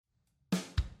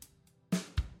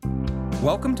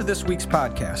Welcome to this week's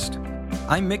podcast.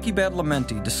 I'm Mickey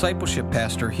Badalamenti, Discipleship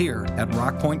Pastor here at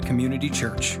Rock Point Community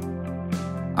Church.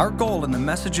 Our goal in the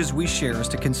messages we share is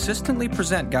to consistently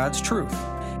present God's truth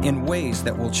in ways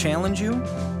that will challenge you,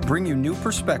 bring you new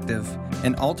perspective,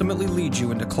 and ultimately lead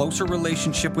you into closer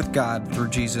relationship with God through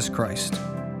Jesus Christ.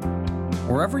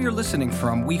 Wherever you're listening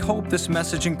from, we hope this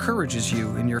message encourages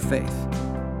you in your faith.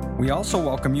 We also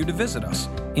welcome you to visit us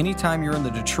anytime you're in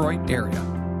the Detroit area.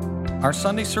 Our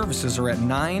Sunday services are at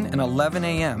 9 and 11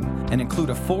 a.m. and include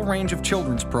a full range of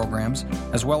children's programs,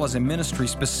 as well as a ministry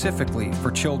specifically for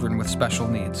children with special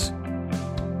needs.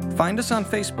 Find us on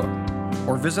Facebook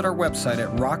or visit our website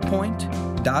at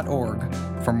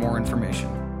rockpoint.org for more information.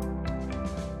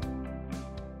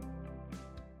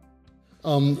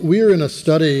 We are in a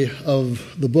study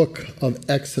of the book of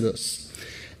Exodus,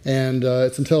 and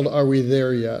it's entitled, Are We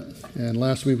There Yet? And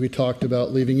last week we talked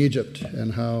about leaving Egypt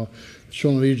and how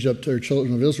children of Egypt, or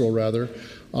children of Israel rather,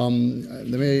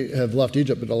 they may have left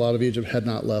Egypt, but a lot of Egypt had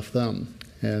not left them.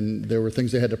 And there were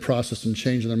things they had to process and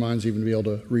change in their minds even to be able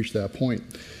to reach that point.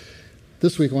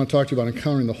 This week I want to talk to you about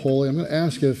encountering the holy. I'm going to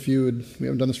ask if you would, we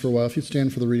haven't done this for a while, if you'd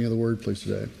stand for the reading of the word, please,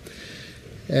 today.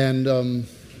 And I'm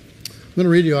going to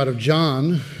read you out of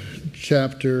John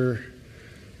chapter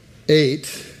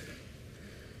 8,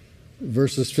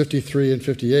 verses 53 and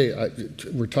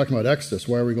 58. We're talking about Exodus.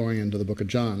 Why are we going into the book of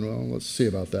John? Well, let's see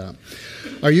about that.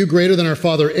 Are you greater than our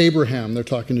father Abraham? They're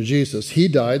talking to Jesus. He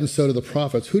died, and so did the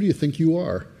prophets. Who do you think you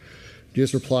are?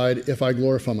 Jesus replied, if I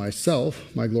glorify myself,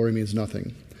 my glory means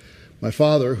nothing. My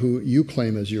Father, who you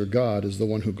claim as your God, is the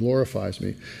one who glorifies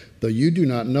me. Though you do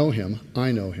not know him,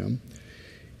 I know him.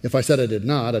 If I said I did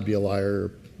not, I'd be a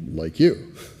liar like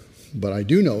you. But I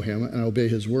do know him, and I obey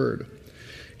his word.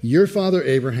 Your father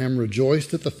Abraham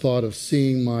rejoiced at the thought of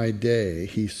seeing my day.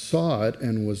 He saw it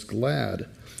and was glad.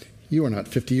 You are not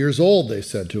 50 years old, they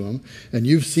said to him, and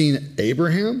you've seen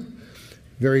Abraham?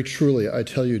 Very truly, I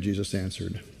tell you, Jesus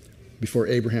answered, before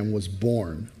Abraham was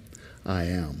born, I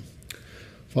am.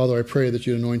 Father, I pray that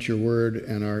you anoint your word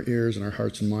and our ears and our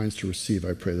hearts and minds to receive,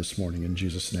 I pray this morning in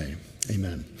Jesus' name.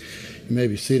 Amen. You may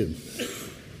be seated.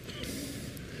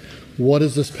 What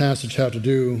does this passage have to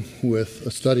do with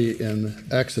a study in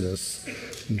Exodus?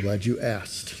 I'm glad you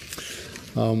asked.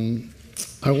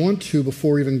 I want to,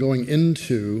 before even going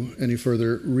into any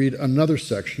further, read another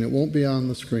section. It won't be on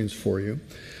the screens for you.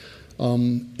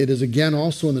 It is again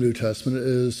also in the New Testament. It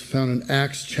is found in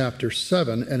Acts chapter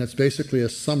 7, and it's basically a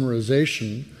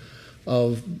summarization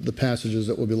of the passages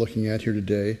that we'll be looking at here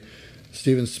today.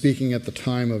 Stephen speaking at the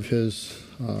time of his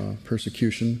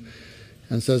persecution,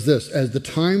 and says this, as the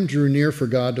time drew near for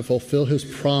God to fulfill his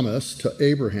promise to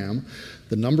Abraham,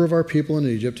 the number of our people in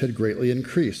Egypt had greatly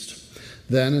increased.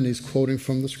 Then, and he's quoting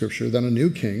from the scripture, then a new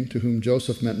king, to whom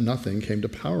Joseph meant nothing, came to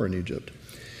power in Egypt.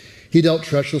 He dealt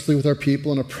treacherously with our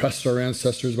people and oppressed our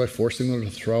ancestors by forcing them to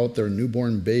throw out their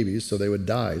newborn babies so they would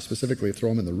die, specifically throw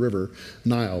them in the river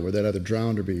Nile, where they'd either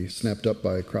drown or be snapped up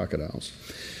by crocodiles.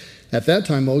 At that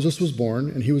time, Moses was born,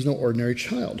 and he was no ordinary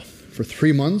child. For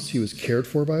 3 months, he was cared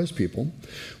for by his people.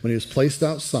 When he was placed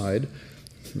outside,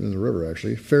 in the river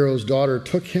actually, Pharaoh's daughter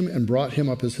took him and brought him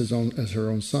up as her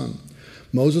own son.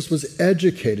 Moses was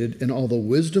educated in all the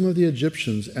wisdom of the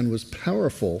Egyptians and was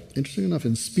powerful, interesting enough,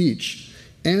 in speech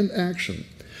and action.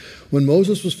 When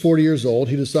Moses was 40 years old,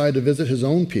 he decided to visit his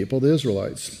own people, the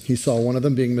Israelites. He saw one of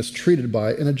them being mistreated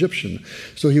by an Egyptian.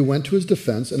 So he went to his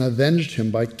defense and avenged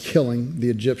him by killing the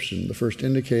Egyptian, the first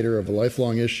indicator of a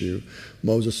lifelong issue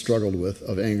Moses struggled with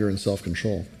of anger and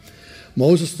self-control.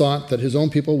 Moses thought that his own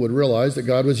people would realize that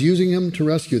God was using him to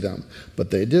rescue them, but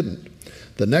they didn't.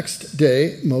 The next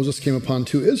day, Moses came upon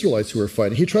 2 Israelites who were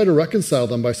fighting. He tried to reconcile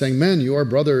them by saying, men, you are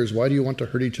brothers. Why do you want to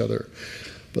hurt each other?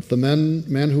 But the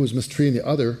man who was mistreating the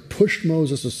other pushed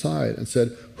Moses aside and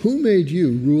said, who made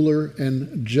you ruler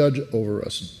and judge over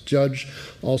us? Judge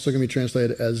also can be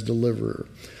translated as deliverer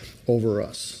over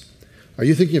us. Are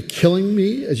you thinking of killing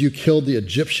me as you killed the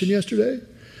Egyptian yesterday?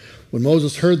 When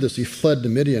Moses heard this, he fled to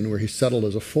Midian, where he settled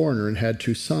as a foreigner and had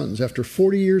 2 sons. After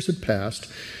 40 years had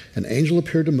passed, an angel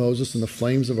appeared to Moses in the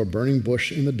flames of a burning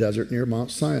bush in the desert near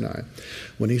Mount Sinai.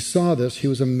 When he saw this, he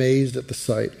was amazed at the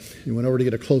sight. He went over to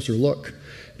get a closer look.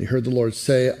 He heard the Lord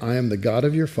say, I am the God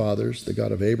of your fathers, the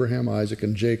God of Abraham, Isaac,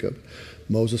 and Jacob.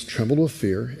 Moses trembled with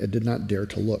fear and did not dare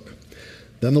to look.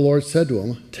 Then the Lord said to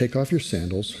him, take off your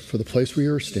sandals, for the place where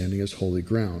you are standing is holy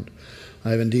ground.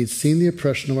 I have indeed seen the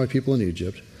oppression of my people in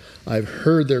Egypt. I have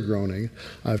heard their groaning.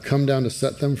 I have come down to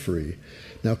set them free.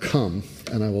 Now come,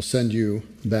 and I will send you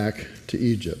back to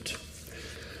Egypt.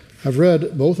 I've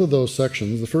read both of those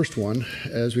sections. The first one,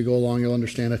 as we go along, you'll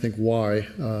understand, I think, why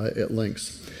it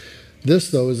links.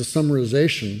 This, though, is a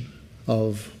summarization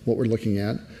of what we're looking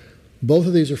at. Both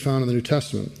of these are found in the New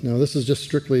Testament. Now, this is just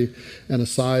strictly an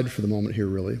aside for the moment here,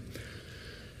 really.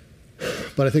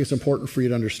 But I think it's important for you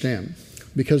to understand,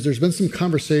 because there's been some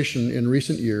conversation in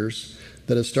recent years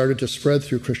that has started to spread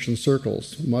through Christian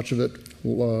circles, much of it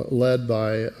led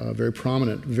by a very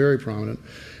prominent,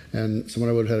 and someone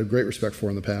I would have had a great respect for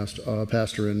in the past, a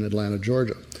pastor in Atlanta,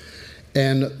 Georgia.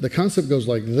 And the concept goes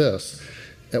like this.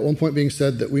 At one point being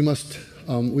said that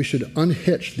we should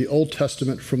unhitch the Old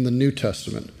Testament from the New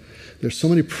Testament. There's so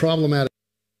many problematic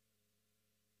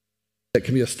that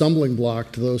can be a stumbling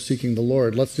block to those seeking the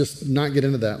Lord. Let's just not get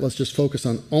into that. Let's just focus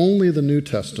on only the New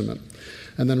Testament.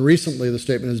 And then recently the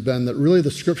statement has been that really the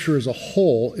Scripture as a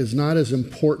whole is not as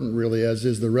important really as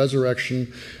is the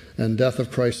resurrection and death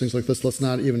of Christ, things like this. Let's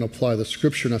not even apply the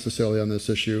Scripture necessarily on this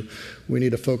issue. We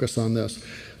need to focus on this.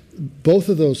 Both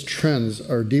of those trends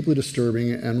are deeply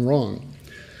disturbing and wrong.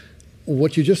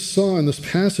 What you just saw in this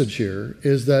passage here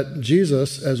is that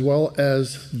Jesus, as well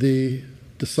as the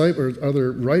disciples,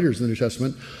 other writers in the New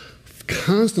Testament,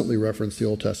 constantly reference the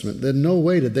Old Testament. In no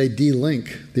way did they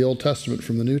de-link the Old Testament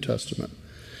from the New Testament.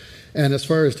 And as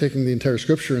far as taking the entire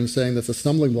Scripture and saying that's a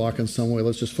stumbling block in some way,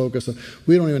 let's just focus on,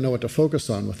 we don't even know what to focus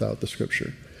on without the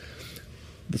Scripture.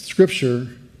 The Scripture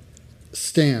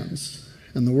stands,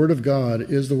 and the Word of God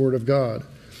is the Word of God.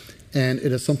 And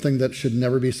it is something that should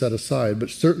never be set aside, but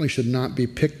certainly should not be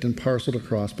picked and parceled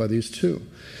across by these two.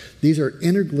 These are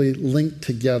integrally linked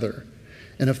together.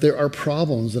 And if there are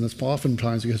problems, then it's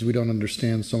oftentimes because we don't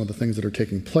understand some of the things that are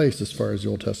taking place as far as the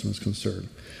Old Testament is concerned.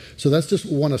 So that's just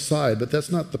one aside, but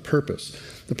that's not the purpose.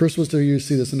 The purpose was to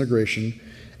see this integration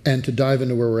and to dive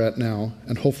into where we're at now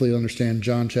and hopefully understand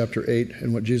John chapter 8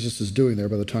 and what Jesus is doing there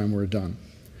by the time we're done.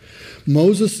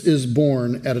 Moses is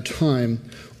born at a time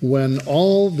when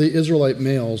all the Israelite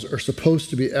males are supposed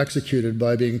to be executed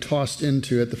by being tossed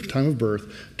into, at the time of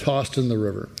birth, tossed in the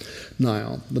river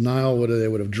Nile. The Nile, they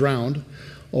would have drowned,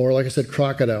 or like I said,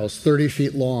 crocodiles, 30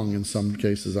 feet long in some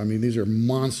cases. I mean, these are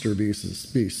monster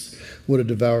beasts, would have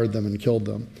devoured them and killed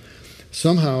them.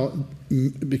 Somehow,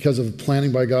 because of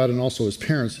planning by God and also his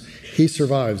parents, he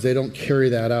survives. They don't carry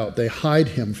that out. They hide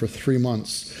him for 3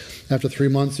 months. After 3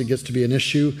 months, it gets to be an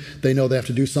issue. They know they have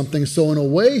to do something. So in a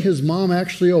way, his mom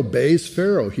actually obeys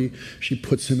Pharaoh. She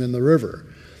puts him in the river,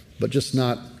 but just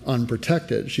not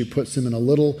unprotected. She puts him in a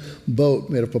little boat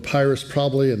made of papyrus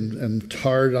probably and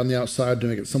tarred on the outside to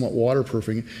make it somewhat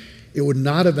waterproofing. It would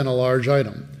not have been a large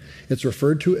item. It's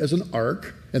referred to as an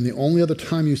ark, and the only other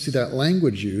time you see that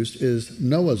language used is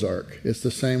Noah's Ark. It's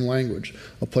the same language,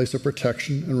 a place of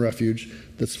protection and refuge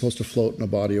that's supposed to float in a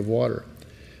body of water.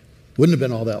 Wouldn't have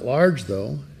been all that large,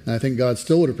 though, and I think God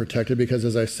still would have protected because,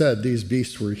 as I said, these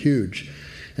beasts were huge.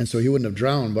 And so he wouldn't have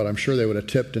drowned, but I'm sure they would have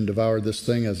tipped and devoured this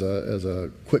thing as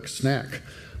a quick snack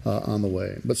on the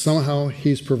way. But somehow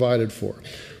he's provided for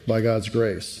by God's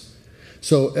grace.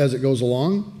 So as it goes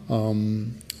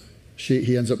along,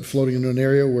 he ends up floating into an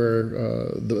area where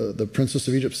the princess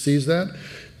of Egypt sees that,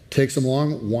 takes him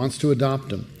along, wants to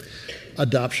adopt him.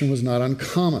 Adoption was not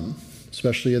uncommon,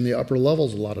 especially in the upper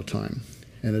levels a lot of time.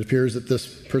 And it appears that this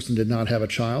person did not have a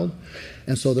child,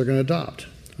 and so they're going to adopt.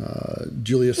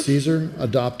 Julius Caesar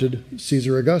adopted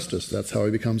Caesar Augustus. That's how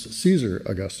he becomes Caesar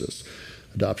Augustus.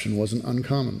 Adoption wasn't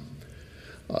uncommon.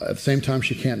 At the same time,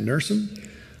 she can't nurse him.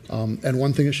 And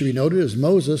one thing that should be noted is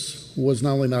Moses was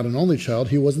not only not an only child,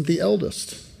 he wasn't the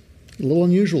eldest. A little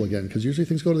unusual again, because usually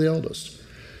things go to the eldest.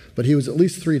 But he was at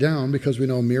least 3 down because we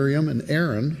know Miriam and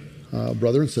Aaron,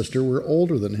 brother and sister, were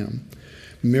older than him.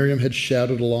 Miriam had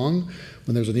shadowed along.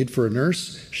 When there's a need for a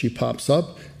nurse, she pops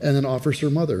up and then offers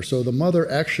her mother. So the mother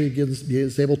actually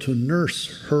is able to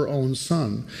nurse her own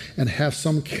son and have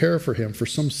some care for him for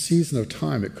some season of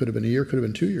time. It could have been a year, could have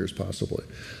been 2 years possibly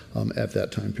at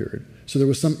that time period. So there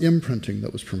was some imprinting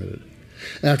that was permitted.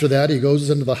 After that, he goes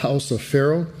into the house of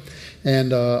Pharaoh.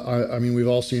 And I mean, we've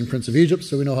all seen Prince of Egypt,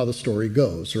 so we know how the story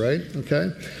goes, right?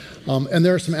 Okay? And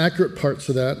there are some accurate parts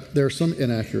to that. There are some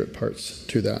inaccurate parts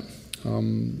to that.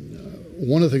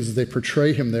 One of the things is they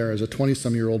portray him there as a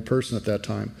 20-some-year-old person at that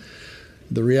time.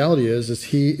 The reality is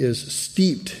he is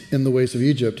steeped in the ways of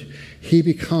Egypt. He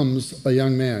becomes a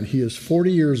young man. He is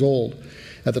 40 years old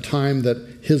at the time that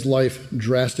his life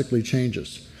drastically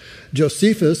changes.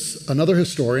 Josephus, another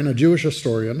historian, a Jewish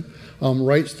historian,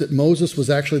 writes that Moses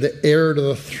was actually the heir to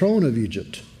the throne of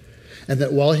Egypt, and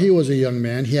that while he was a young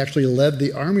man, he actually led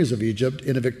the armies of Egypt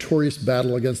in a victorious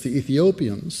battle against the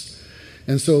Ethiopians.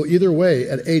 And so either way,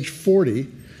 at age 40,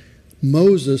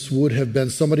 Moses would have been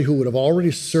somebody who would have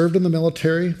already served in the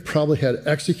military, probably had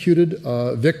executed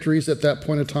victories at that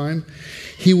point in time.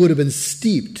 He would have been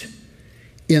steeped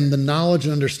in the knowledge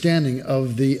and understanding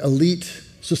of the elite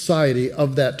society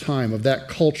of that time, of that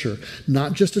culture,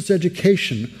 not just its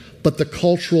education, but the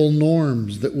cultural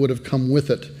norms that would have come with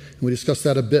it. And we discussed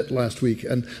that a bit last week,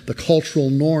 and the cultural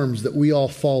norms that we all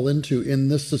fall into in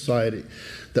this society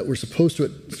that we're supposed to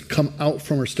come out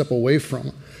from or step away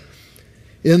from.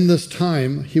 In this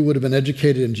time, he would have been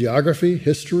educated in geography,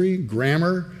 history,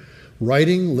 grammar,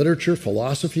 writing, literature,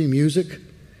 philosophy, music.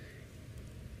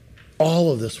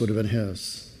 All of this would have been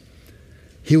his.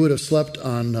 He would have slept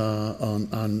on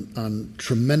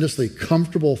tremendously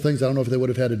comfortable things. I don't know if they would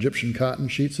have had Egyptian cotton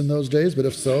sheets in those days, but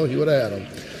if so, he would have had them.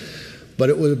 But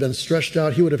it would have been stretched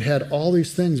out. He would have had all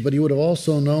these things, but he would have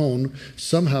also known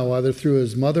somehow, either through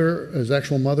his mother, his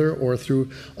actual mother, or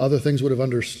through other things, would have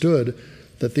understood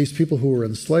that these people who were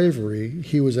in slavery,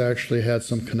 he was actually had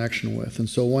some connection with. And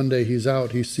so one day he's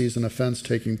out, he sees an offense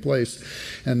taking place,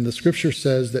 and the scripture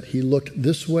says that he looked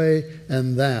this way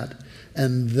and that,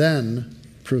 and then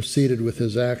proceeded with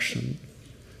his action.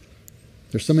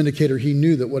 There's some indicator he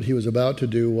knew that what he was about to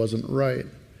do wasn't right.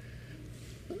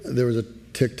 There was a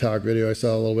TikTok video I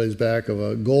saw a little ways back of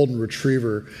a golden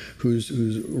retriever who's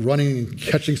running and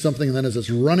catching something, and then as it's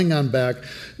running on back,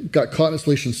 got caught in its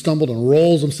leash and stumbled and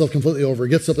rolls himself completely over. He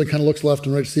gets up and kind of looks left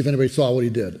and right to see if anybody saw what he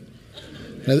did.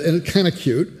 And it's kind of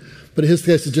cute, but in his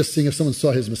case is just seeing if someone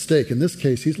saw his mistake. In this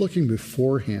case, he's looking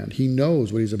beforehand. He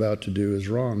knows what he's about to do is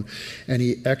wrong, and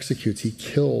he executes, he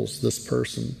kills this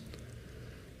person.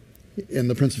 In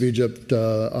the Prince of Egypt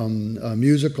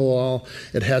musical,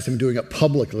 it has him doing it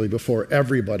publicly before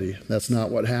everybody. That's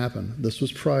not what happened. This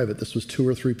was private. This was 2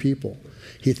 or 3 people.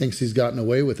 He thinks he's gotten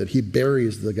away with it. He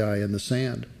buries the guy in the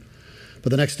sand.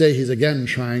 But the next day, he's again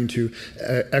trying to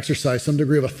exercise some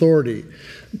degree of authority.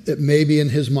 It may be in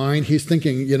his mind, he's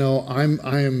thinking, you know, I'm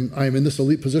in this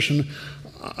elite position.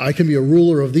 I can be a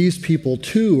ruler of these people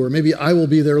too, or maybe I will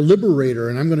be their liberator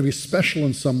and I'm going to be special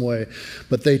in some way.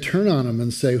 But they turn on him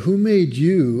and say, who made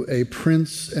you a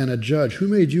prince and a judge? Who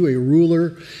made you a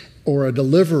ruler or a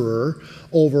deliverer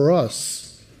over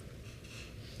us?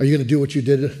 Are you going to do what you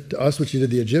did to us, what you did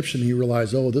to the Egyptian? He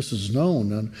realized, oh, this is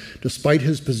known. And despite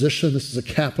his position, this is a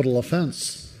capital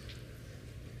offense.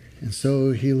 And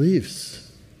so he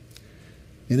leaves.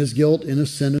 In his guilt, in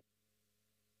his sin,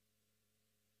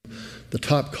 the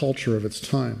top culture of its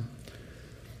time.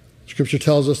 Scripture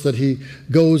tells us that he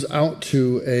goes out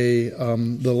to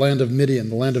the land of Midian.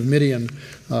 The land of Midian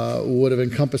would have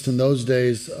encompassed in those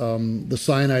days the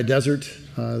Sinai Desert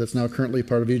that's now currently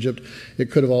part of Egypt.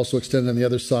 It could have also extended on the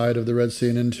other side of the Red Sea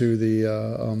and into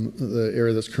the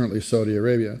area that's currently Saudi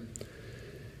Arabia.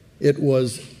 It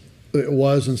was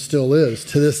and still is,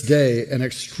 to this day, an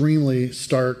extremely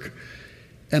stark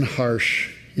and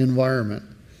harsh environment.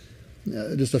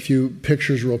 Just a few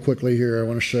pictures real quickly here I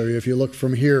want to show you. If you look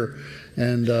from here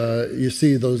and you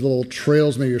see those little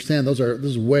trails, maybe you're saying this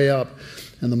is way up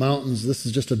in the mountains. This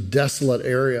is just a desolate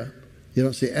area. You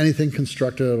don't see anything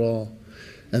constructed at all.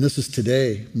 And this is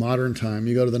today, modern time.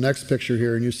 You go to the next picture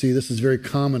here and you see this is very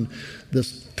common,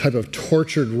 this type of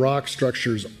tortured rock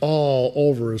structures all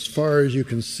over as far as you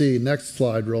can see. Next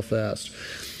slide real fast.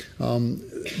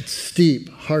 Steep,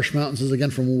 harsh mountains is again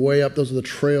from way up. Those are the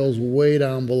trails way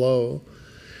down below.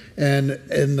 And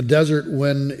in the desert,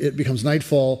 when it becomes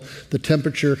nightfall, the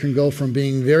temperature can go from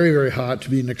being very, very hot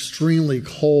to being extremely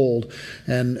cold.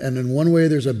 And in one way,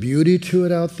 there's a beauty to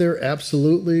it out there,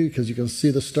 absolutely, because you can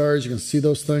see the stars, you can see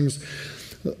those things.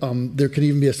 There can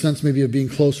even be a sense maybe of being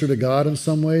closer to God in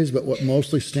some ways, but what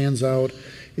mostly stands out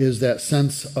is that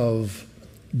sense of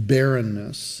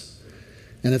barrenness.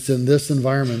 And it's in this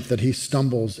environment that he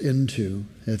stumbles into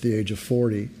at the age of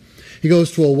 40. He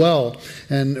goes to a well,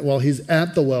 and while he's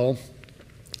at the well,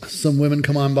 some women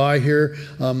come on by here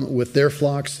with their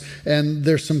flocks, and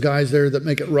there's some guys there that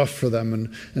make it rough for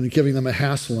them and giving them a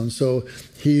hassle. And so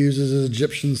he uses his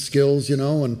Egyptian skills,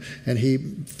 and he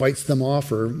fights them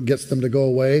off or gets them to go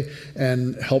away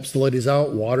and helps the ladies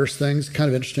out, waters things. Kind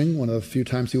of interesting. One of the few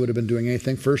times he would have been doing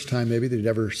anything. First time maybe that he'd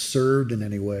ever served in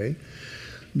any way.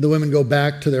 The women go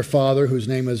back to their father, whose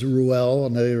name is Ruel,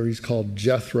 and later he's called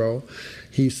Jethro.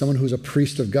 He's someone who's a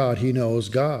priest of God. He knows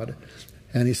God.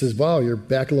 And he says, wow, you're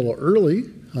back a little early.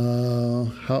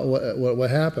 What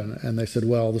happened? And they said,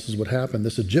 well, this is what happened.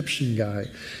 This Egyptian guy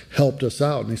helped us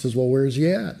out. And he says, well, where is he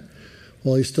at?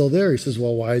 Well, he's still there. He says,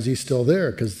 well, why is he still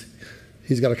there? Because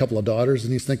he's got a couple of daughters,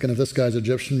 and he's thinking if this guy's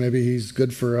Egyptian, maybe he's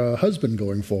good for a husband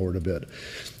going forward a bit.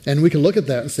 And we can look at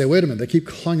that and say, wait a minute, they keep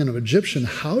calling him an Egyptian.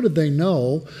 How did they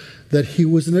know that he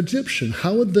was an Egyptian?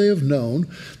 How would they have known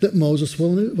that Moses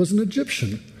was an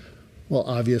Egyptian? Well,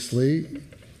 obviously,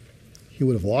 he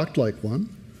would have walked like one.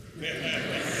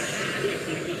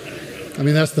 I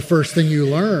mean, that's the first thing you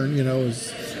learn,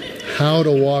 is how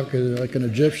to walk like an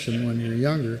Egyptian when you're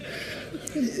younger.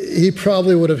 He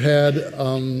probably would have had,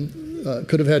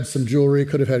 could have had some jewelry,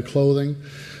 could have had clothing.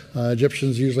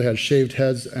 Egyptians usually had shaved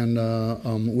heads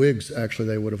and wigs, actually,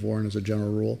 they would have worn as a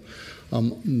general rule.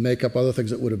 Makeup, other things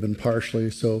that would have been partially,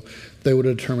 so they would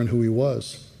have determined who he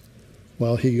was.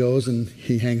 Well, he goes and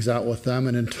he hangs out with them,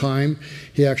 and in time,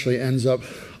 he actually ends up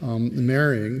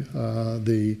marrying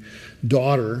the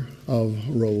daughter of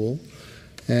Reuel.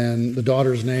 And the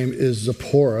daughter's name is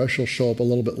Zipporah. She'll show up a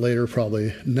little bit later,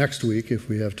 probably next week if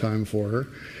we have time for her.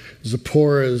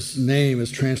 Zipporah's name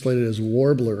is translated as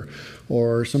warbler,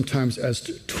 or sometimes as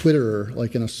twitterer,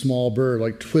 like in a small bird,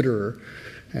 like twitterer.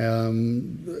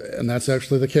 And that's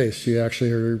actually the case.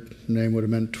 Her name would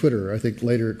have meant Twitter. I think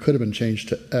later it could have been changed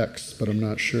to X, but I'm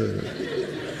not sure.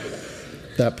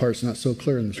 That part's not so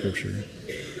clear in the scripture.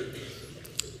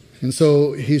 And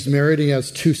so he's married. He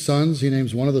has 2 sons. He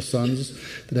names one of the sons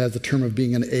that has the term of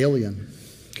being an alien,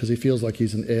 because he feels like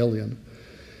he's an alien.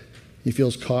 He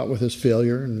feels caught with his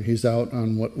failure, and he's out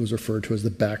on what was referred to as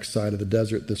the backside of the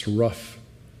desert, this rough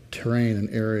terrain and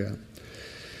area.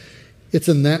 It's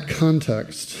in that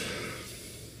context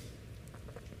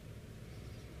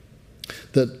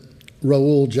that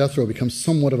Reuel, Jethro, becomes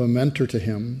somewhat of a mentor to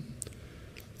him.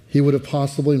 He would have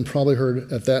possibly and probably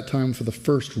heard at that time for the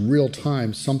first real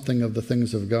time something of the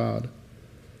things of God.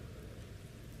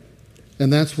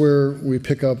 And that's where we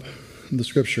pick up the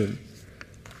scripture.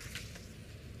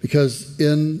 Because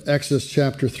in Exodus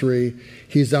chapter 3,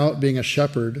 he's out being a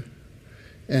shepherd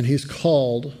and he's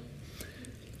called,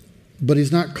 but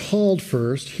he's not called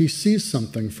first, he sees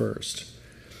something first.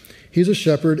 He's a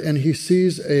shepherd and he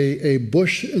sees a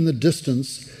bush in the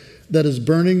distance that is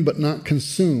burning but not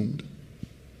consumed.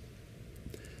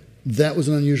 That was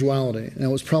an unusuality. And it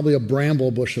was probably a bramble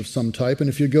bush of some type. And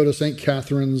if you go to St.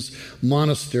 Catherine's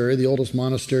Monastery, the oldest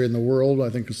monastery in the world,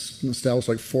 I think it's established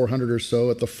like 400 or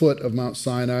so, at the foot of Mount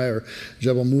Sinai or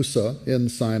Jebel Musa in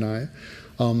Sinai,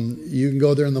 you can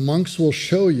go there and the monks will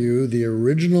show you the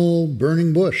original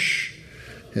burning bush.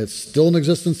 It's still in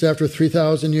existence after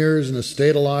 3,000 years and has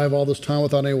stayed alive all this time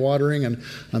without any watering. And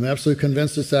I'm absolutely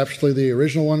convinced it's actually the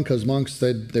original one, because monks,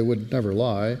 they would never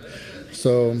lie.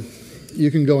 So you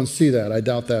can go and see that. I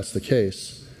doubt that's the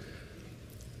case.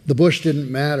 The bush didn't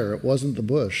matter. It wasn't the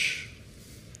bush.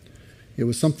 It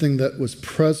was something that was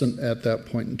present at that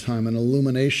point in time, an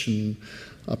illumination,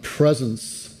 a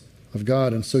presence of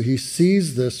God. And so he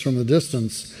sees this from the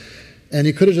distance, and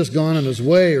he could have just gone on his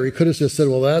way, or he could have just said,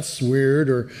 well, that's weird,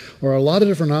 or a lot of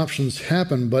different options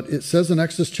happen. But it says in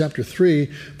Exodus chapter 3,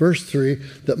 verse 3,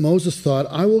 that Moses thought,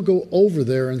 I will go over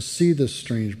there and see this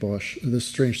strange bush, this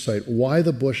strange sight, why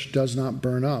the bush does not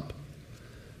burn up.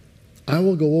 I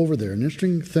will go over there. An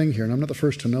interesting thing here, and I'm not the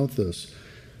first to note this.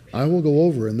 I will go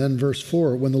over. And then verse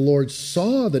 4, when the Lord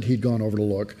saw that he'd gone over to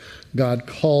look, God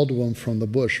called to him from the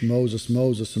bush, Moses,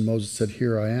 Moses, and Moses said,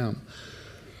 here I am.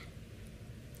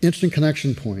 Interesting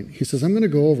connection point. He says, I'm going to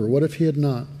go over. What if he had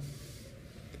not?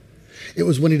 It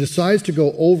was when he decides to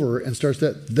go over and starts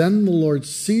that, then the Lord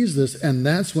sees this, and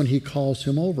that's when he calls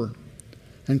him over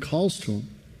and calls to him.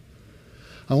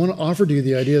 I want to offer to you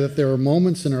the idea that there are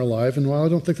moments in our life, and while I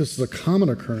don't think this is a common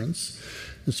occurrence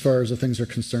as far as the things are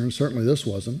concerned, certainly this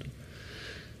wasn't,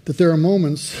 that there are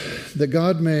moments that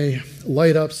God may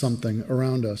light up something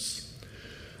around us,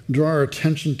 draw our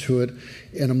attention to it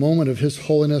in a moment of his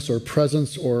holiness or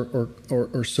presence or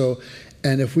so.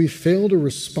 And if we fail to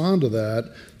respond to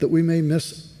that, that we may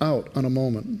miss out on a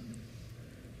moment,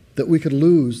 that we could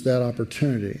lose that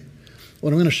opportunity. What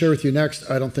I'm going to share with you next,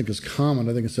 I don't think is common.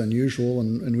 I think it's unusual,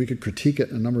 and we could critique it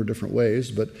in a number of different ways,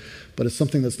 but it's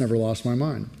something that's never lost my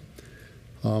mind.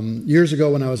 Years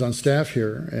ago when I was on staff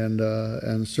here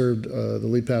and served the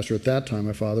lead pastor at that time,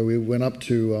 my father, we went up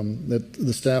to,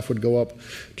 the staff would go up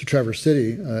to Traverse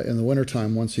City in the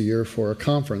wintertime once a year for a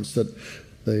conference that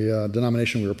the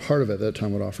denomination we were part of at that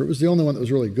time would offer. It was the only one that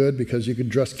was really good because you could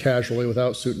dress casually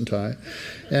without suit and tie.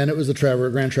 And it was the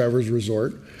Grand Traverse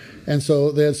Resort. And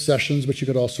so they had sessions, but you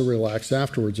could also relax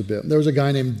afterwards a bit. There was a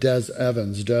guy named Des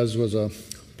Evans. Des was a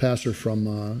pastor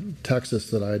from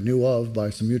Texas that I knew of by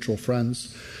some mutual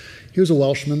friends. He was a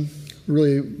Welshman,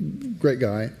 really great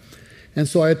guy. And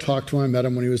so I had talked to him. I met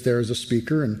him when he was there as a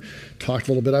speaker and talked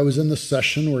a little bit. I was in the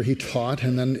session where he taught,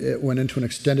 and then it went into an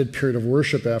extended period of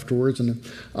worship afterwards, and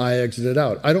I exited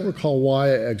out. I don't recall why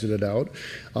I exited out.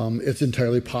 It's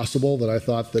entirely possible that I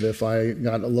thought that if I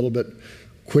got a little bit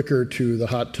quicker to the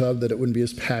hot tub that it wouldn't be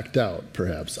as packed out,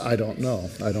 perhaps. I don't know.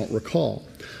 I don't recall.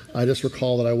 I just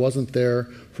recall that I wasn't there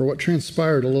for what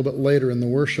transpired a little bit later in the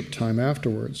worship time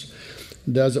afterwards.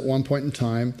 Des, at one point in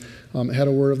time, had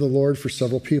a word of the Lord for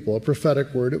several people, a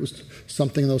prophetic word. It was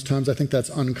something in those times. I think that's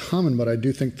uncommon, but I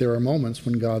do think there are moments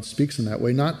when God speaks in that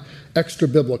way, not extra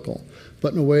biblical,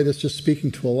 but in a way that's just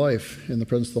speaking to a life in the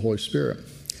presence of the Holy Spirit.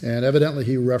 And evidently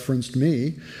he referenced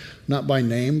me, not by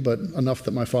name, but enough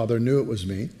that my father knew it was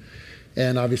me.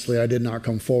 And obviously I did not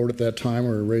come forward at that time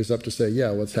or raise up to say,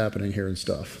 yeah, what's happening here and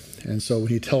stuff. And so when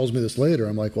he tells me this later,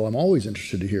 I'm like, well, I'm always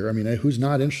interested to hear. I mean, who's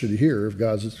not interested to hear if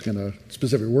God's got a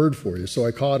specific word for you? So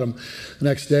I caught him the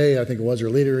next day, I think it was, or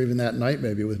later, even that night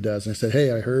maybe with Des. And I said,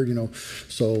 hey, I heard,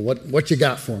 so what you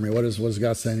got for me? What is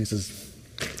God saying? He says,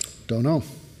 don't know.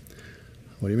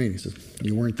 What do you mean? He says,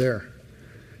 you weren't there.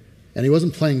 And he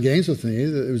wasn't playing games with me.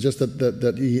 It was just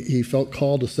that he felt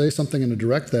called to say something and to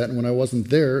direct that. And when I wasn't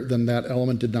there, then that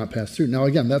element did not pass through. Now,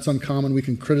 again, that's uncommon. We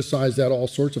can criticize that, all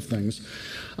sorts of things.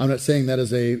 I'm not saying that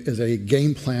as a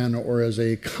game plan or as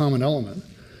a common element.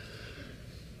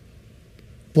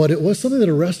 But it was something that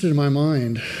arrested in my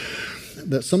mind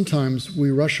that sometimes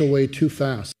we rush away too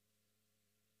fast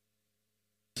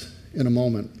in a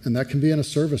moment. And that can be in a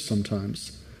service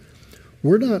sometimes.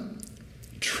 We're not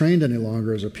trained any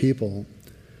longer as a people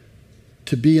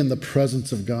to be in the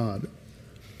presence of God.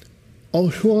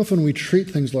 Too often we treat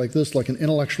things like this like an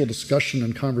intellectual discussion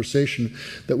and conversation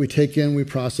that we take in, we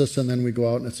process, and then we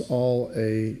go out and it's all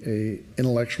a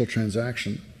intellectual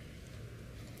transaction.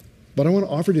 But I want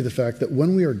to offer to you the fact that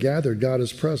when we are gathered, God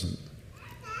is present.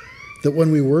 That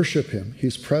when we worship him,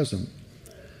 he's present.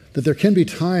 That there can be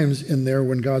times in there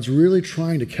when God's really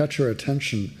trying to catch our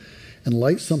attention and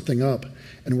light something up,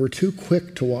 and we're too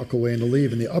quick to walk away and to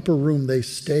leave. In the upper room, they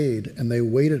stayed and they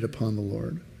waited upon the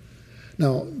Lord.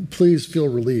 Now, please feel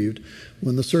relieved.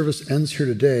 When the service ends here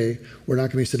today, we're not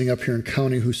going to be sitting up here and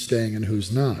counting who's staying and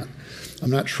who's not.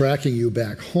 I'm not tracking you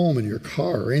back home in your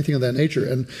car or anything of that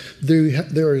nature. And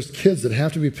there are kids that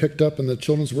have to be picked up, and the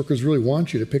children's workers really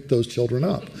want you to pick those children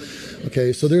up.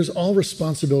 Okay, so there's all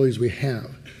responsibilities we have.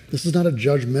 This is not a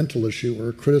judgmental issue or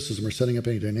a criticism or setting up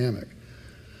any dynamic.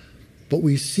 But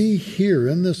we see here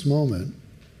in this moment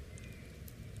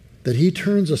that he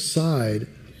turns aside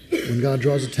when God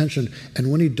draws attention.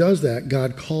 And when he does that,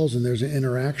 God calls and there's an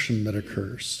interaction that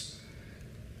occurs.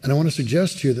 And I want to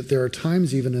suggest to you that there are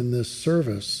times even in this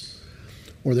service,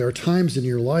 or there are times in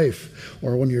your life,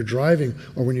 or when you're driving,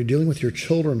 or when you're dealing with your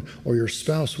children or your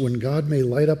spouse, when God may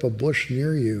light up a bush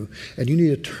near you and you need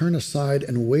to turn aside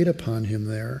and wait upon him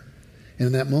there. And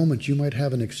in that moment, you might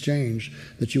have an exchange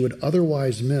that you would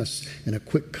otherwise miss in a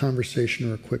quick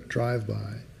conversation or a quick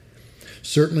drive-by.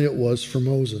 Certainly it was for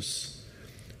Moses.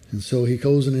 And so he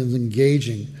goes and is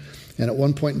engaging. And at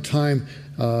one point in time,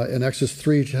 in Exodus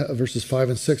 3, verses 5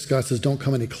 and 6, God says, don't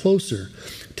come any closer.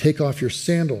 Take off your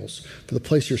sandals, for the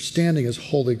place you're standing is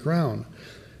holy ground.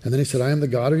 And then he said, I am the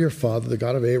God of your father, the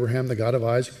God of Abraham, the God of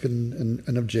Isaac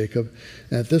and of Jacob.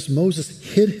 And at this,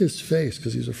 Moses hid his face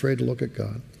because he was afraid to look at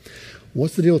God.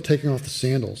 What's the deal with taking off the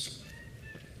sandals?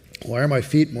 Why are my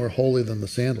feet more holy than the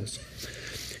sandals?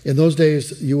 In those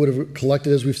days, you would have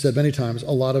collected, as we've said many times,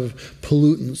 a lot of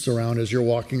pollutants around as you're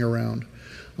walking around.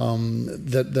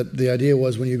 That the idea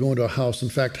was when you go into a house, in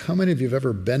fact, how many of you have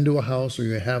ever been to a house or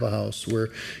you have a house where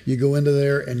you go into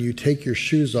there and you take your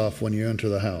shoes off when you enter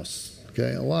the house?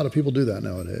 Okay, a lot of people do that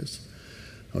nowadays.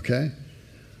 Okay?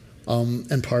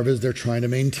 And part of it is they're trying to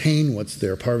maintain what's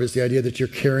there. Part of it is the idea that you're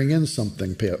carrying in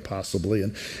something possibly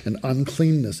and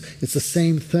uncleanness. It's the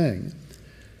same thing.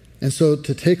 And so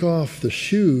to take off the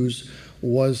shoes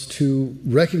was to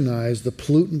recognize the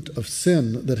pollutant of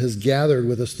sin that has gathered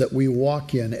with us that we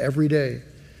walk in every day,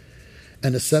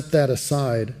 and to set that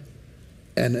aside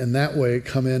and in that way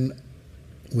come in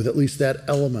with at least that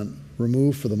element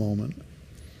removed for the moment.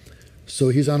 So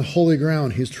he's on holy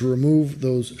ground. He's to remove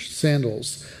those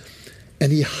sandals.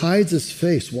 And he hides his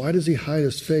face. Why does he hide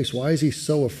his face? Why is he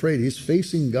so afraid? He's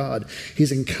facing God.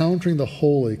 He's encountering the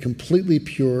holy, completely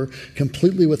pure,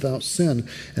 completely without sin.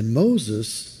 And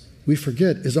Moses, we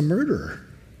forget, is a murderer.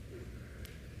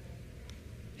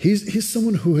 He's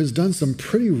someone who has done some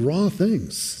pretty raw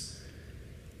things.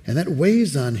 And that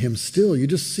weighs on him still. You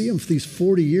just see him for these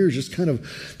 40 years, just kind of,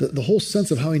 the whole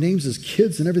sense of how he names his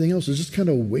kids and everything else is just kind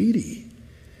of weighty.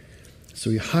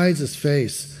 So he hides his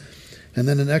face. And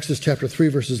then in Exodus chapter 3,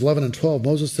 verses 11 and 12,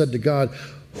 Moses said to God,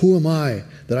 who am I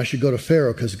that I should go to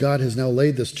Pharaoh? Because God has now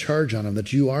laid this charge on him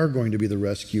that you are going to be the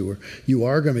rescuer. You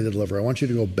are going to be the deliverer. I want you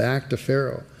to go back to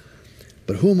Pharaoh.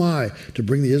 But who am I to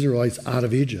bring the Israelites out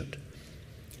of Egypt?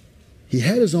 He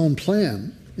had his own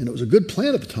plan, and it was a good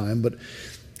plan at the time, but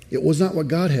it was not what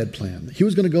God had planned. He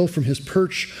was going to go from his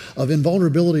perch of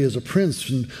invulnerability as a prince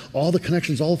and all the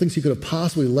connections, all the things he could have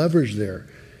possibly leveraged there,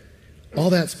 All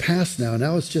that's past now.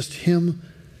 Now it's just him,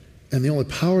 and the only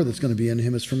power that's going to be in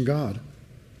him is from God.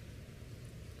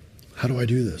 How do I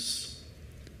do this?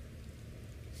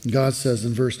 God says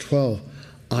in verse 12,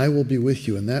 I will be with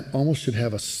you. And that almost should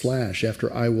have a slash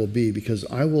after I will be, because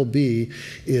I will be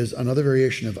is another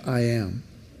variation of I am.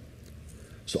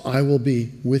 So I will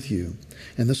be with you.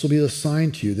 And this will be the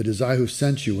sign to you that it is I who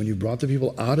sent you. When you brought the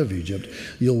people out of Egypt,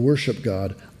 you'll worship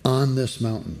God on this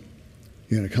mountain.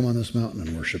 You're going to come on this mountain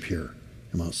and worship here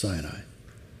in Mount Sinai.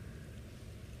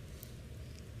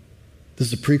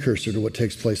 This is a precursor to what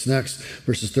takes place next.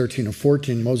 Verses 13 and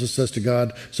 14, Moses says to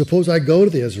God, suppose I go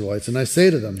to the Israelites and I say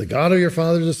to them, the God of your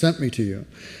fathers has sent me to you.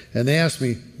 And they ask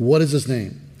me, what is his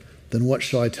name? Then what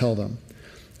shall I tell them?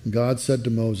 And God said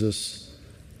to Moses,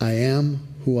 I am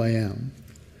who I am.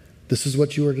 This is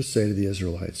what you are to say to the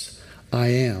Israelites. I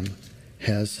am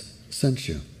has sent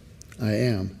you. I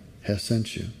am has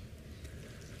sent you.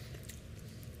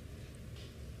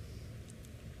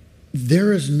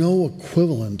 There is no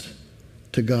equivalent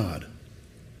to God.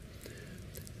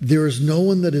 There is no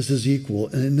one that is his equal.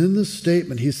 And in this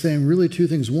statement, he's saying really two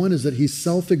things. One is that he's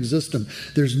self-existent.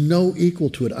 There's no equal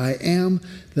to it. I am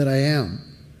that I am.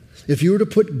 If you were to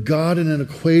put God in an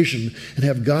equation and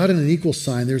have God in an equal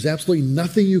sign, there's absolutely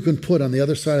nothing you can put on the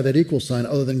other side of that equal sign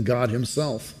other than God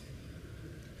himself.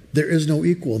 There is no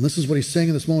equal. And this is what he's saying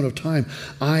in this moment of time.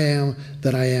 I am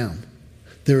that I am.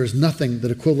 There is nothing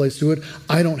that equates to it.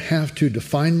 I don't have to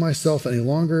define myself any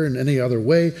longer in any other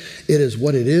way. It is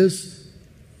what it is.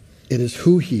 It is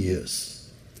who he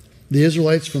is. The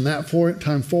Israelites from that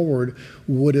time forward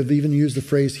would have even used the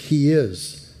phrase he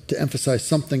is to emphasize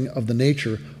something of the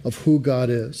nature of who God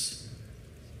is.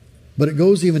 But it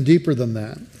goes even deeper than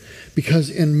that, because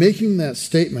in making that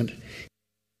statement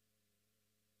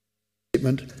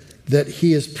that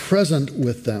he is present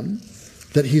with them,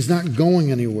 that he's not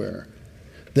going anywhere,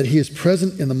 that he is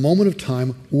present in the moment of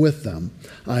time with them.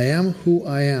 I am who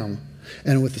I am.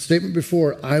 And with the statement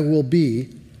before, I will be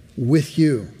with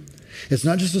you. It's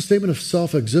not just a statement of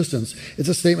self-existence. It's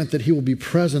a statement that he will be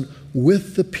present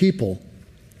with the people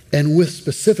and with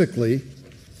specifically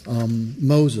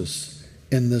Moses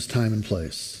in this time and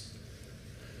place.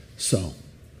 So,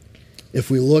 if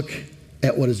we look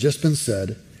at what has just been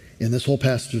said in this whole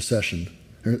passage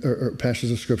of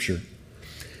passage of Scripture,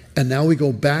 and now we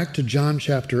go back to John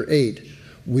chapter 8,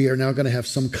 we are now going to have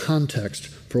some context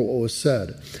for what was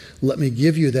said. Let me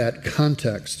give you that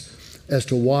context as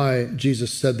to why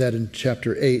Jesus said that in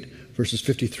chapter 8, verses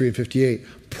 53 and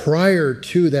 58. Prior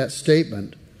to that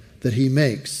statement that he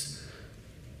makes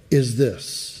is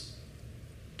this.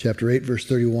 Chapter 8, verse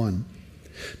 31.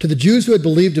 To the Jews who had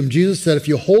believed him, Jesus said, if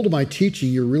you hold to my teaching,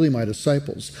 you're really my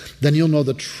disciples. Then you'll know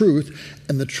the truth,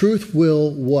 and the truth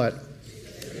will what?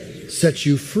 Set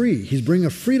you free. He's bringing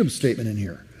a freedom statement in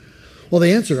here. Well,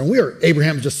 they answered, and we are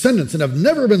Abraham's descendants and have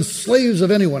never been slaves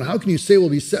of anyone. How can you say we'll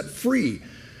be set free?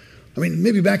 I mean,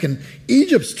 maybe back in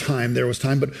Egypt's time there was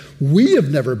time, but we have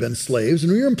never been slaves,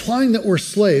 and you're implying that we're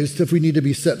slaves if we need to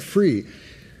be set free.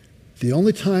 The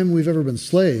only time we've ever been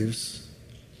slaves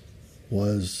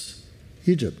was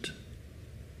Egypt.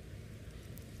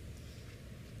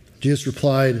 Jesus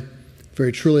replied,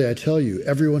 very truly I tell you,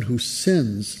 everyone who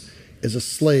sins is a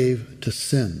slave to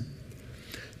sin.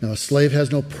 Now, a slave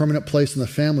has no permanent place in the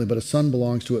family, but a son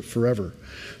belongs to it forever.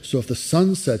 So if the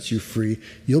son sets you free,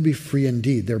 you'll be free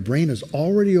indeed. Their brain is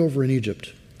already over in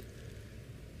Egypt.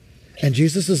 And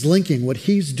Jesus is linking what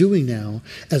he's doing now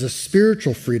as a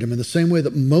spiritual freedom in the same way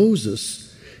that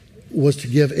Moses was to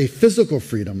give a physical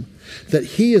freedom, that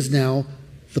he is now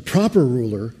the proper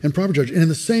ruler and proper judge. And in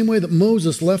the same way that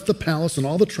Moses left the palace and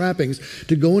all the trappings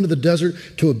to go into the desert,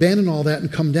 to abandon all that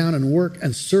and come down and work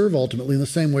and serve ultimately, in the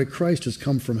same way Christ has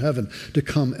come from heaven to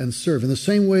come and serve. In the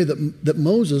same way that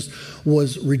Moses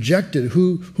was rejected,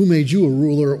 who made you a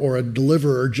ruler or a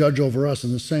deliverer or judge over us?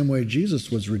 In the same way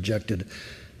Jesus was rejected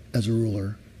as a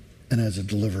ruler and as a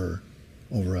deliverer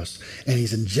over us. And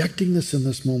he's injecting this in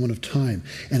this moment of time.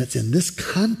 And it's in this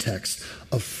context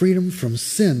of freedom from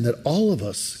sin that all of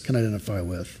us can identify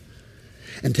with.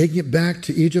 And taking it back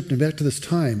to Egypt and back to this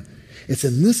time, it's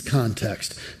in this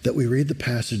context that we read the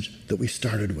passage that we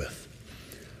started with.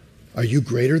 Are you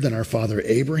greater than our father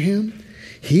Abraham?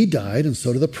 He died, and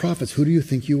so do the prophets. Who do you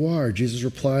think you are? Jesus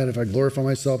replied, if I glorify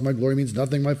myself, my glory means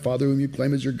nothing. My Father, whom you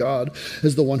claim as your God,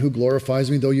 is the one who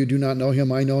glorifies me. Though you do not know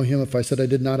him, I know him. If I said I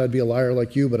did not, I'd be a liar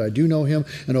like you, but I do know him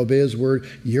and obey his word.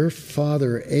 Your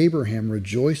father Abraham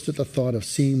rejoiced at the thought of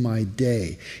seeing my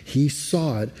day. He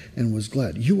saw it and was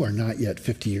glad. You are not yet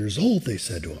 50 years old, they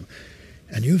said to him,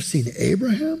 and you've seen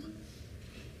Abraham?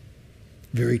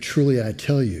 Very truly I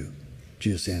tell you,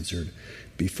 Jesus answered,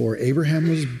 before Abraham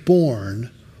was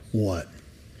born, what?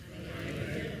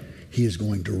 He is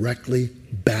going directly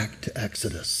back to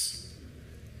Exodus.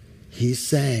 He's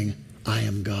saying, I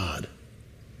am God.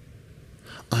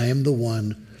 I am the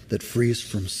one that frees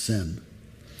from sin.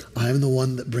 I am the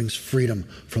one that brings freedom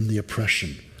from the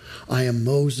oppression. I am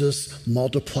Moses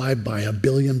multiplied by a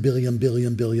billion.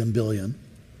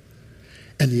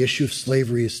 And the issue of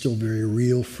slavery is still very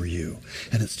real for you,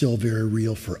 and it's still very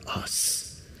real for us.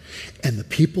 And the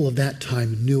people of that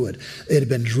time knew it. It had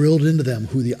been drilled into them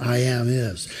who the I am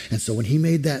is. And so when he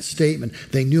made that statement,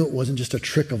 they knew it wasn't just a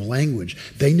trick of language.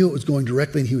 They knew it was going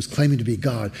directly, and he was claiming to be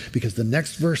God, because the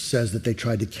next verse says that they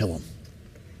tried to kill him.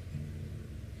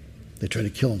 They tried to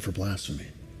kill him for blasphemy.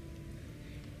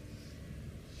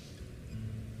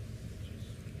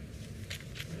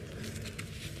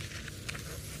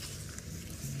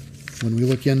 When we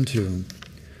look into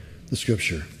the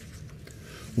Scripture,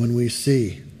 when we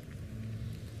see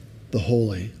the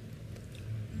holy,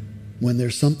 when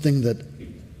there's something that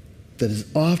is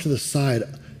off to the side,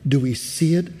 do we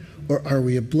see it or are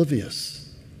we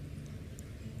oblivious?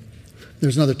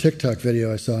 There's another TikTok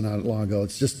video I saw not long ago.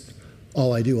 It's just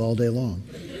all I do all day long.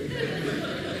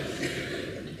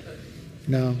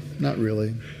 No, not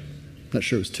really. Not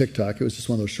sure it was TikTok. It was just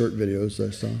one of those short videos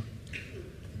I saw.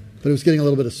 But it was getting a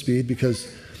little bit of speed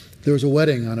because there was a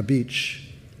wedding on a beach.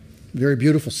 Very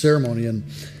beautiful ceremony, and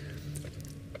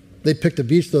they picked a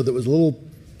beach, though, that was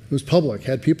it was public,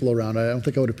 had people around. I don't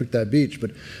think I would have picked that beach,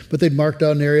 but they'd marked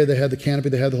out an area, they had the canopy,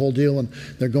 they had the whole deal, and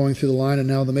they're going through the line, and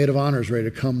now the maid of honor is ready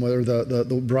to come, or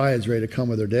the bride's ready to come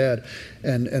with her dad.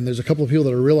 And there's a couple of people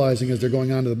that are realizing as they're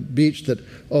going onto the beach that,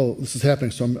 oh, this is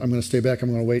happening, so I'm going to stay back, I'm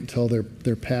going to wait until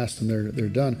they're past and they're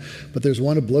done. But there's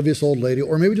one oblivious old lady,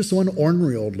 or maybe just one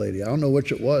ornery old lady, I don't know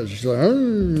which it was. She's like,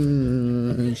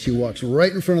 and she walks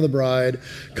right in front of the bride,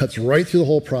 cuts right through the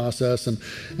whole process, and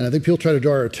I think people try to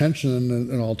draw our attention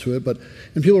and all to it,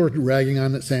 and people were ragging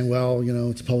on it, saying, well,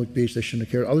 it's a public beach, they shouldn't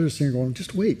have cared. Others are sitting there going,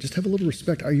 just wait, just have a little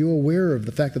respect. Are you aware of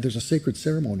the fact that there's a sacred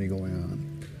ceremony going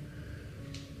on?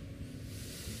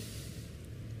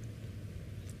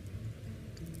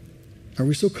 Are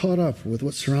we so caught up with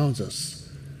what surrounds us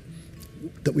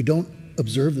that we don't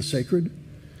observe the sacred?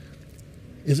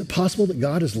 Is it possible that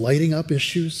God is lighting up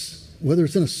issues? Whether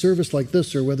it's in a service like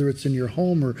this, or whether it's in your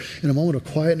home, or in a moment of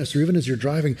quietness, or even as you're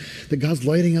driving, that God's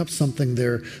lighting up something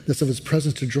there that's of His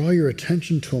presence to draw your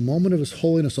attention to a moment of His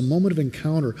holiness, a moment of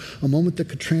encounter, a moment that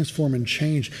could transform and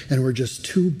change, and we're just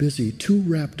too busy, too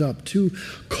wrapped up, too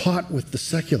caught with the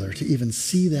secular to even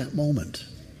see that moment.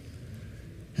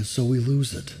 And so we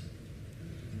lose it.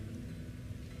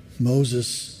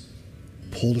 Moses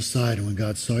pulled aside, and when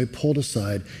God saw he pulled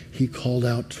aside, he called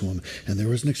out to him, and there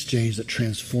was an exchange that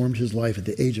transformed his life. At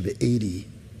the age of 80,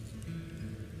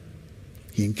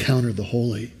 he encountered the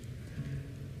holy,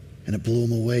 and it blew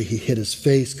him away. He hid his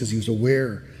face because he was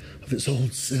aware of his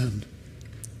own sin,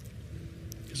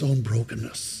 his own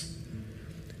brokenness.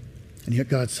 And yet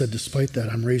God said, despite that,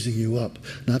 I'm raising you up,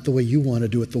 not the way you want to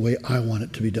do it, the way I want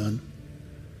it to be done.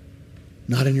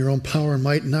 Not in your own power and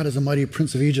might, not as a mighty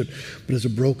prince of Egypt, but as a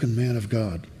broken man of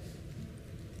God.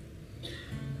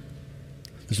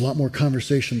 There's a lot more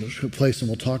conversation that took place, and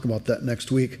we'll talk about that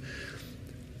next week.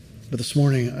 But this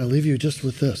morning, I leave you just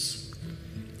with this.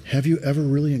 Have you ever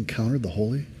really encountered the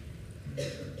holy?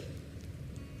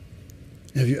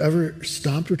 Have you ever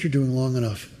stopped what you're doing long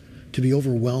enough to be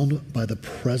overwhelmed by the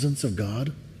presence of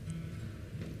God?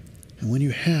 And when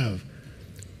you have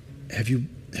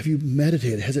you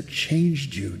meditated? Has it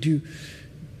changed you? Do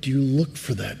you look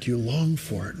for that? Do you long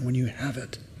for it? And when you have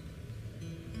it,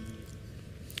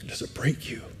 does it break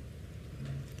you?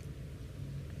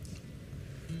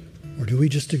 Or do we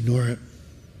just ignore it?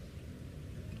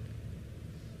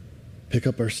 Pick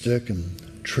up our stick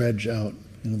and trudge out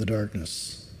into the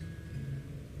darkness?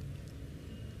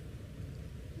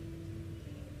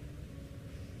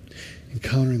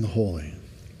 Encountering the holy.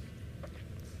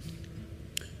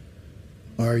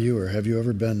 Are you, or have you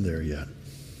ever been there yet?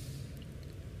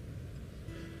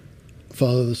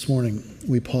 Father, this morning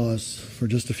we pause for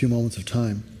just a few moments of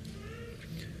time.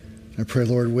 I pray,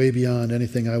 Lord, way beyond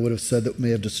anything I would have said that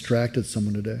may have distracted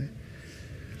someone today,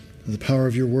 the power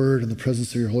of your word and the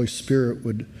presence of your Holy Spirit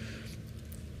would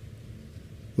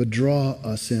draw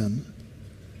us in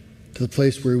to the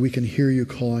place where we can hear you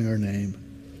calling our name.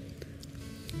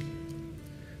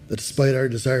 That despite our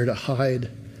desire to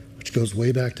hide, which goes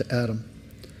way back to Adam,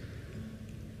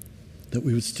 that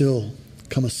we would still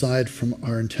come aside from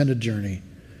our intended journey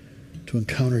to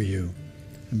encounter you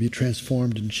and be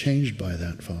transformed and changed by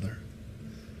that, Father.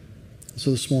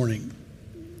 So this morning,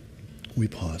 we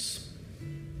pause.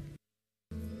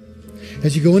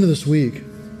 As you go into this week,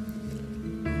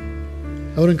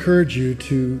 I would encourage you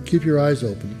to keep your eyes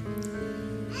open.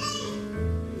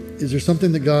 Is there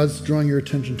something that God's drawing your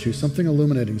attention to, something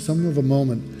illuminating, some of a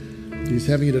moment that He's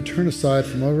having you to turn aside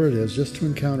from whatever it is just to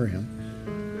encounter Him?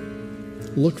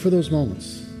 Look for those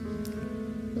moments.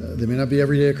 They may not be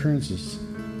everyday occurrences,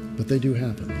 but they do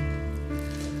happen.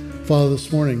 Father,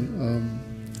 this morning,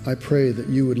 I pray that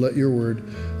you would let your word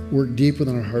work deep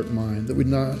within our heart and mind, that we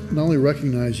not only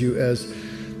recognize you as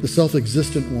the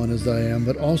self-existent one as I am,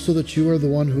 but also that you are the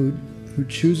one who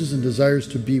chooses and desires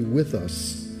to be with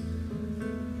us,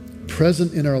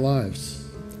 present in our lives,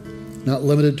 not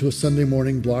limited to a Sunday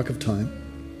morning block of time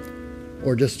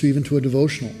or just even to a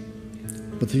devotional,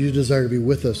 but that you desire to be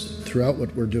with us throughout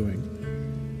what we're doing.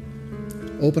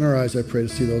 Open our eyes, I pray, to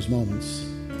see those moments,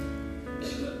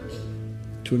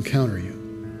 to encounter you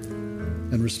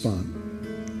and respond.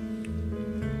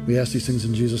 We ask these things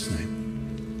in Jesus'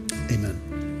 name. Amen.